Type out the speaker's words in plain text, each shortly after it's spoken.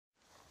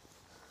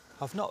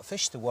I've not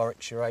fished the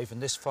Warwickshire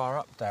Avon this far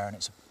up, Darren.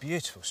 It's a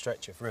beautiful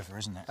stretch of river,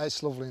 isn't it?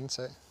 It's lovely, isn't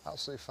it?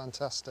 Absolutely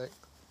fantastic.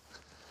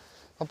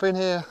 I've been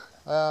here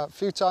a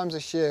few times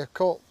this year,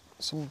 caught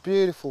some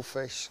beautiful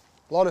fish.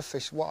 A lot of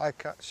fish, what I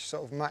catch,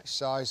 sort of match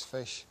size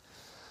fish.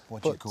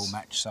 What do you call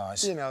match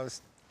size? You know,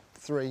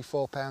 3,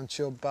 4 pound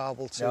chub,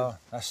 barbel too. Yeah,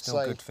 that's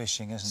still good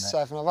fishing, isn't it?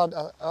 7. I've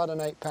had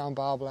an 8 pound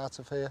barbel out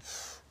of here.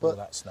 But oh,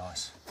 that's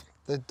nice.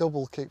 The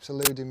double keeps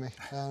eluding me.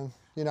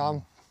 You know,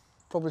 I'm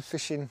probably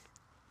fishing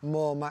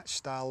more match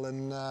style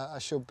than I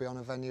should be on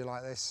a venue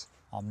like this.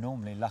 I'm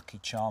normally lucky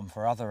charm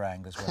for other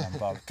anglers when I'm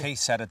barbel.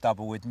 Keith's had a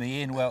double with me,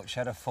 Ian Welch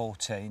had a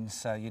 14,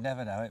 so you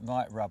never know, it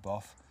might rub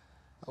off.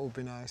 That would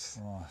be nice.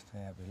 Oh,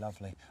 yeah, it'd be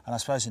lovely. And I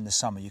suppose in the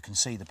summer you can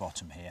see the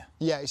bottom here.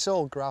 Yeah, it's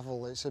all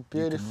gravel. It's a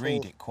beautiful... You can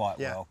read it quite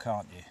well,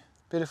 can't you?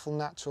 Beautiful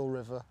natural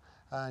river,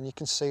 and you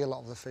can see a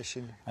lot of the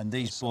fishing. And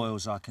these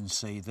boils I can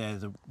see, they're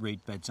the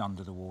reed beds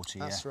under the water,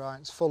 That's right.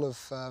 It's full of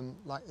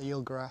like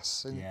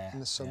eelgrass in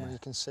the summer. Yeah. You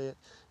can see it.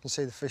 You can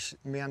see the fish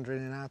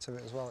meandering in and out of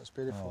it as well. It's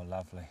beautiful. Oh,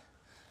 lovely.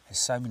 There's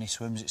so many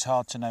swims, it's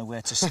hard to know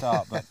where to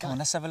start. But come on,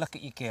 let's have a look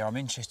at your gear. I'm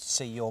interested to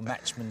see your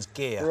matchman's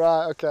gear.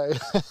 Right, okay.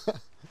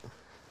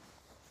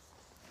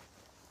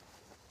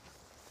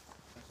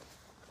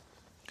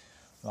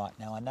 Right,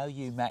 now I know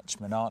you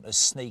matchmen aren't as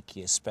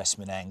sneaky as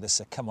specimen anglers,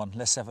 so come on,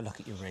 let's have a look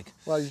at your rig.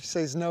 Well, you can see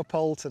there's no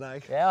pole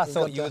today. Yeah, I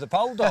thought you were the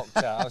pole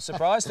doctor. I was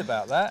surprised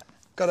about that.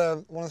 Got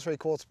a 1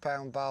 3/4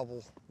 pound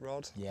barbel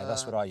rod. Yeah,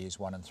 that's what I use,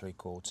 1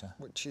 3/4.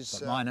 Which is...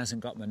 But mine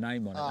hasn't got my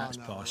name on it, that's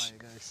no, posh.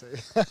 There you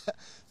go, see.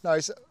 No,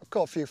 I've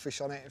caught a few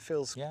fish on it, it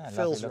feels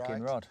lovely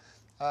looking right.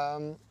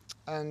 rod.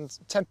 And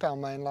 10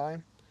 pound main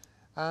line.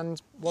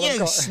 And what you I've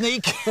got...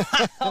 sneak!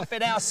 I've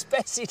been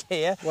out-specied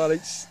here. Well,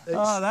 it's...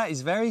 Oh, that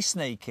is very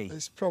sneaky.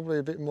 It's probably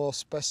a bit more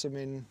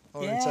specimen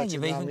orientated. Yeah,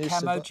 you've even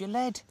camoed your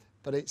lead.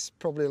 But it's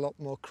probably a lot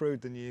more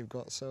crude than you've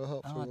got, so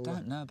hopefully... Oh, I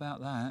don't know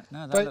about that.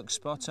 No, that looks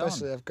spot on.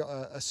 Basically, I've got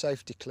a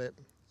safety clip,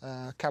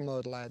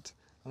 camoed lead,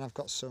 and I've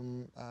got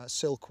some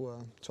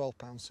silkworm, 12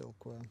 pound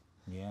silkworm.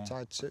 Yeah.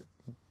 Tied to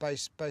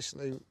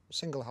basically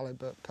single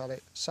halibut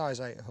pellet,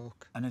 size 8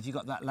 hook. And have you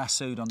got that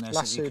lassoed on there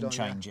so that you can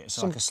change it?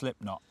 It's like a slip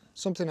knot.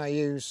 Something I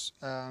use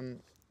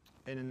in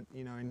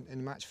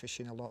match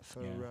fishing a lot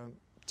for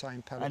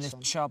tying pellets on. And if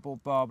chub or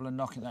barbel and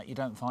knocking that, you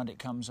don't find it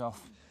comes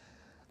off?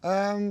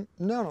 No,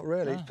 not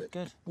really. Oh, but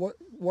good.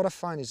 What I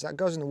find is that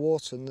goes in the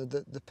water and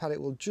the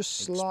pellet will just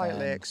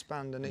slightly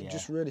expand and it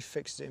just really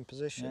fixes it in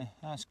position. Yeah,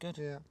 that's good.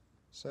 Yeah,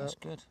 so that's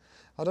good.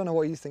 I don't know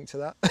what you think to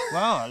that.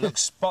 Well, it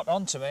looks spot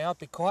on to me. I'd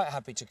be quite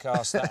happy to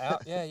cast that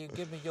out. Yeah, you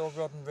give me your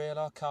rod and reel,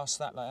 I'll cast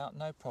that out,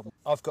 no problem.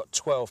 I've got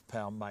 12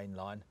 pound main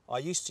line. I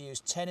used to use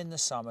 10 in the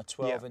summer,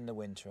 12 in the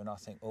winter, and I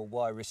think, oh,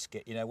 why risk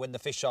it? You know, when the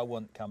fish I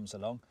want comes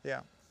along. Yeah.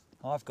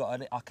 I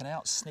can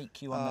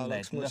out-sneak you on the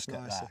lead. Look at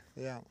that.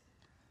 Yeah.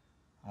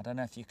 I don't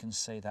know if you can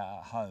see that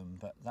at home,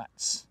 but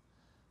that's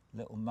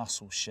little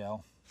mussel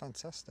shell.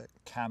 Fantastic.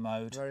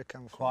 Camoed. Very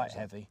camouflaged. Quite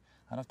heavy.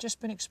 And I've just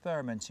been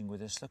experimenting with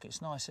this. Look,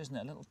 it's nice, isn't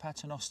it? A little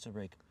paternoster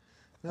rig.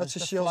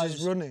 Notice yours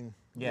is running.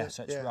 Yeah,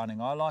 so it's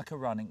running. I like a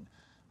running.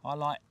 I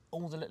like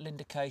all the little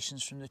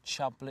indications from the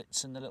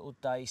chublets and the little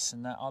dace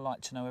and that. I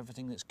like to know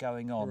everything that's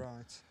going on.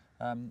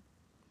 Right.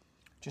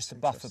 Just a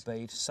buffer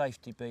bead,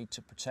 safety bead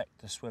to protect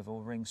the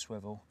swivel, ring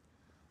swivel.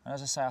 And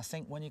as I say, I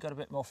think when you've got a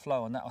bit more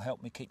flow on, that'll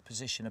help me keep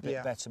position a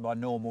bit better by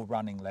normal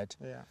running lead.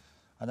 Yeah.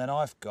 And then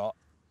I've got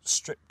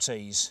strip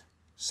tees,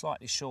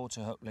 slightly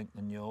shorter hook length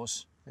than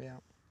yours. Yeah.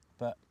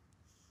 But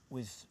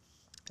with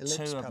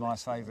two of my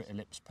favourite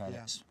ellipse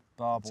pellets. Yeah.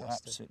 Barbel,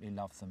 absolutely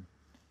love them.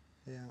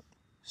 Yeah.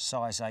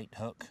 Size 8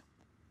 hook.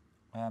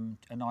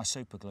 A nice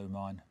super glue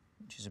mine,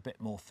 which is a bit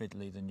more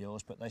fiddly than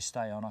yours, but they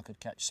stay on. I could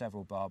catch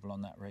several barbel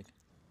on that rig.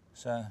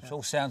 So it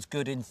all sounds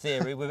good in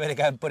theory. We better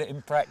go and put it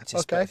in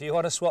practice. Okay. But if you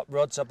want to swap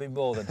rods, I'd be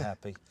more than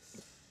happy.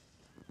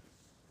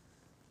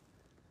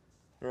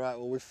 Right,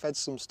 well, we've fed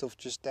some stuff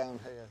just down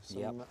here,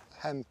 some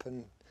hemp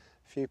and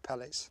a few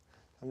pellets.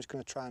 I'm just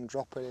going to try and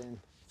drop it in.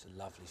 It's a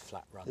lovely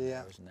flat run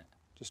there, isn't it?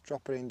 Just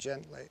drop it in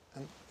gently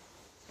and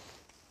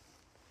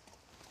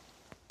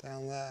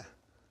down there.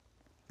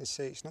 You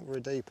see, it's not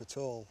very deep at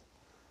all.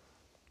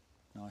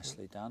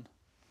 Nicely done.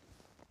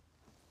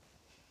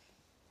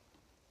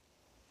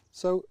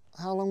 So,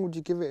 how long would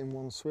you give it in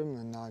one swim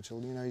then,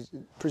 Nigel? You know,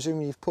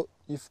 presuming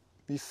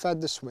you've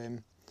fed the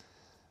swim,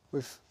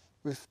 we've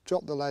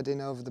dropped the lead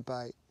in over the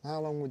bait. How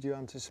long would you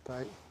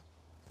anticipate?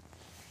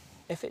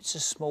 If it's a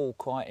small,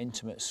 quite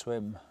intimate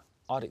swim,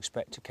 I'd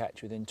expect to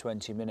catch within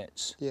 20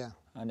 minutes. Yeah.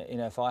 And you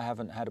know, if I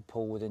haven't had a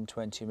pull within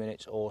 20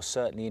 minutes, or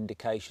certainly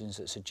indications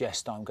that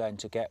suggest I'm going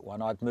to get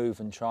one, I'd move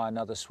and try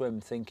another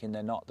swim, thinking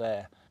they're not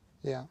there.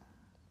 Yeah.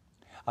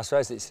 I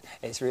suppose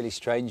it's really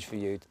strange for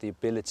you, the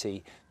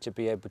ability to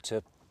be able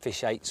to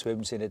fish 8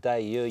 swims in a day.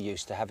 You're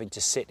used to having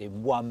to sit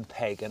in one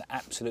peg and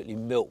absolutely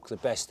milk the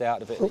best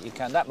out of it that you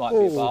can. That might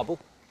be a barbel.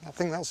 I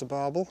think that's a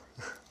barbel.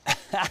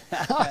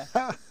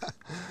 That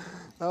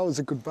was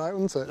a good bite,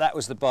 wasn't it? That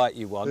was the bite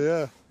you want.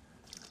 Yeah.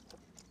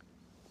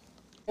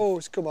 Oh,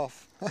 it's come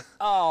off.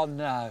 Oh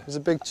no. It was a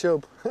big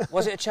chub.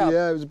 Was it a chub?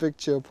 Yeah, it was a big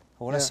chub.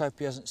 Well, let's hope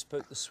he hasn't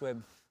spooked the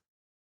swim.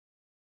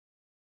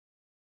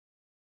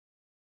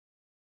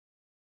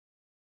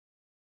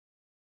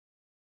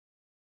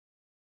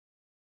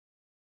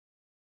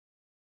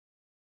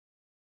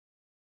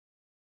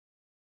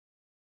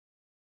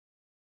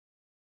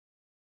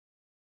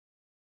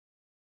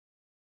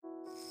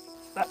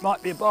 That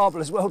might be a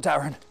barbel as well,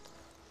 Darren.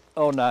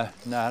 Oh no,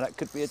 that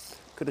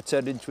could have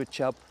turned into a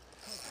chub.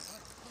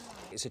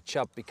 It's a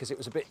chub because it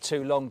was a bit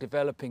too long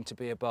developing to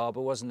be a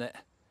barbel, wasn't it?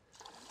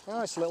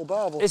 Oh, it's a little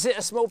barbel. Is it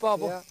a small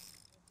barbel? Yeah.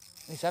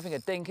 He's having a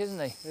dink, isn't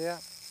he? Yeah.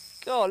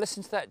 God,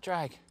 listen to that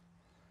drag.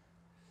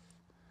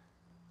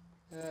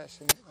 Yeah,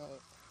 it's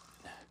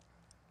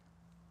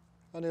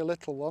only a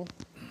little one,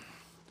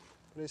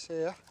 but it's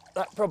here.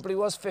 That probably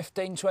was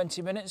 15,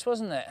 20 minutes,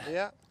 wasn't it?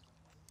 Yeah.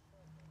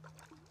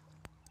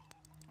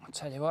 I'll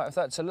tell you what, if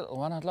that's a little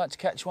one, I'd like to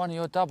catch one of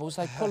your doubles.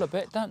 They pull a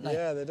bit, don't they?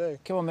 Yeah, they do.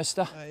 Come on,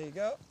 mister. There you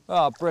go.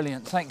 Oh,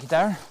 brilliant. Thank you,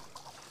 Darren.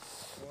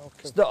 You're welcome.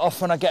 It's not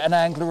often I get an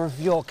angler of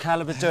your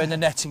calibre doing the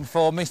netting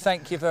for me.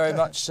 Thank you very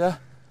much, sir.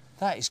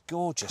 That is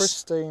gorgeous.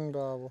 Pristine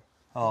barbel.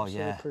 Oh,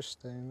 Absolutely yeah.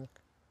 pristine,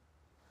 look.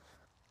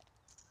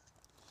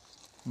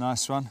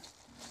 Nice one.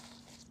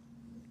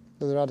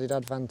 The other added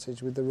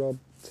advantage with the rod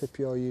tip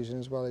you're using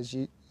as well is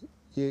you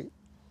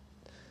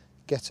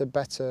get a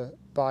better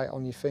bite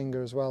on your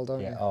finger as well,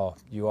 don't you? Oh,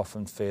 you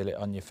often feel it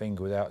on your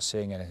finger without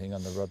seeing anything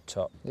on the rod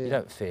top. Yeah. You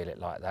don't feel it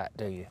like that,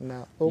 do you?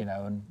 No. You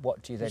know, and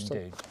what do you then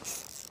do?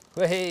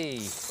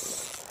 Whee!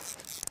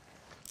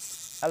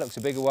 That looks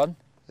a bigger one.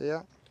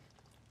 Yeah.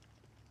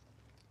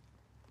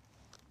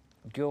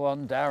 Go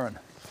on, Darren.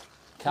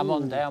 Come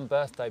on down,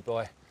 birthday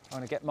boy. I'm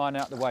going to get mine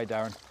out the way,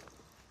 Darren.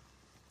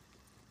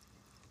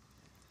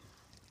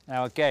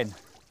 Now again,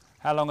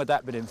 how long had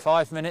that been in?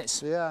 5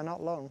 minutes? Yeah,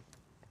 not long.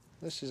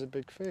 This is a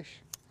big fish.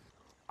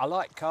 I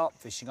like carp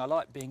fishing. I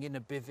like being in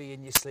a bivvy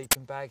in your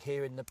sleeping bag,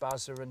 hearing the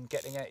buzzer and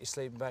getting out your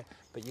sleeping bag.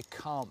 But you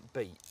can't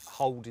beat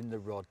holding the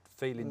rod,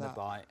 feeling the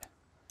bite.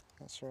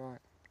 That's right.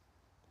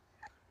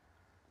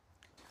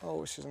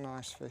 Oh, this is a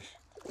nice fish.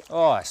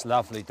 Oh, it's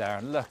lovely,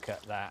 Darren. Look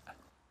at that.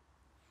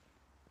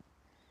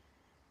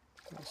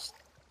 This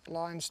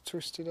line's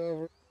twisted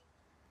over.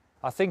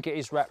 I think it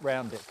is wrapped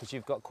round it because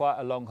you've got quite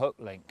a long hook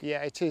link.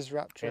 Yeah, it is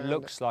wrapped around. It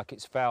looks like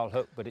it's foul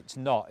hook, but it's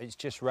not. It's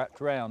just wrapped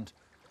round.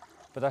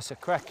 But that's a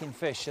cracking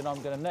fish, and I'm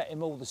going to net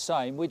him all the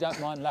same. We don't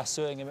mind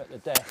lassoing him at the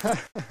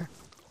death.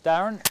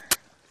 Darren,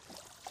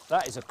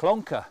 that is a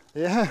clonker.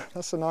 Yeah,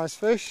 that's a nice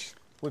fish.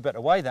 We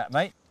better weigh that,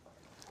 mate.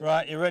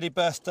 Right, you ready,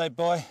 birthday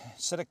boy?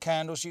 Set of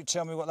candles, you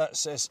tell me what that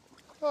says.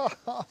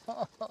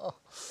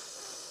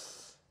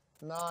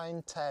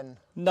 9-10.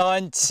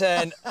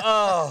 9-10.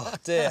 Oh,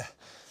 dear.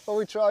 Well,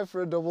 we tried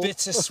for a double.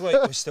 Bittersweet.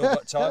 We've still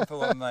got time for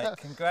one, mate.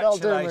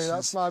 Congratulations. That'll do me.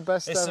 That's my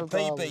best It's ever a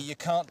PB. barbel. You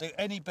can't do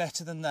any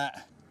better than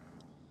that.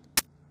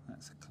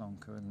 That's a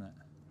clonker, isn't it?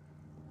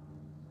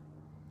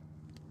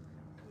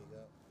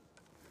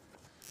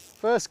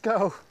 First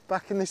go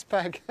back in this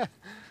peg. That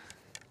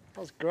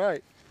was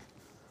great.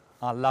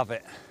 I love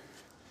it.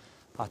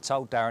 I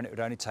told Darren it would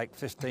only take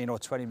 15 or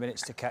 20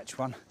 minutes to catch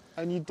one.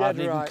 And you did I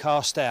haven't right. even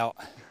cast out.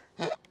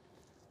 It's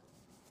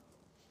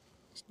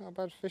not a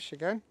bad fish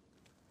again.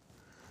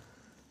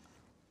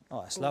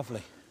 Oh, it's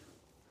lovely.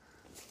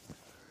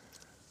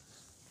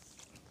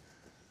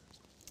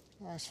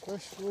 Nice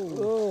fish. Ooh.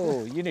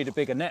 Oh, you need a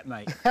bigger net,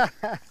 mate.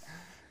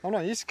 I'm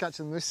not used to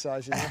catching them this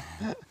size, you know.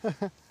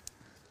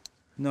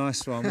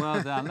 Nice one.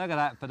 Well done. Look at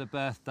that for the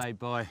birthday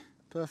boy.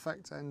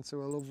 Perfect end to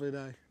a lovely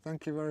day.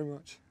 Thank you very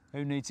much.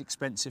 Who needs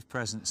expensive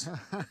presents?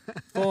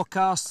 4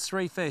 casts,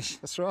 3 fish.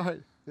 That's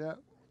right. Yeah,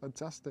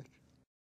 fantastic.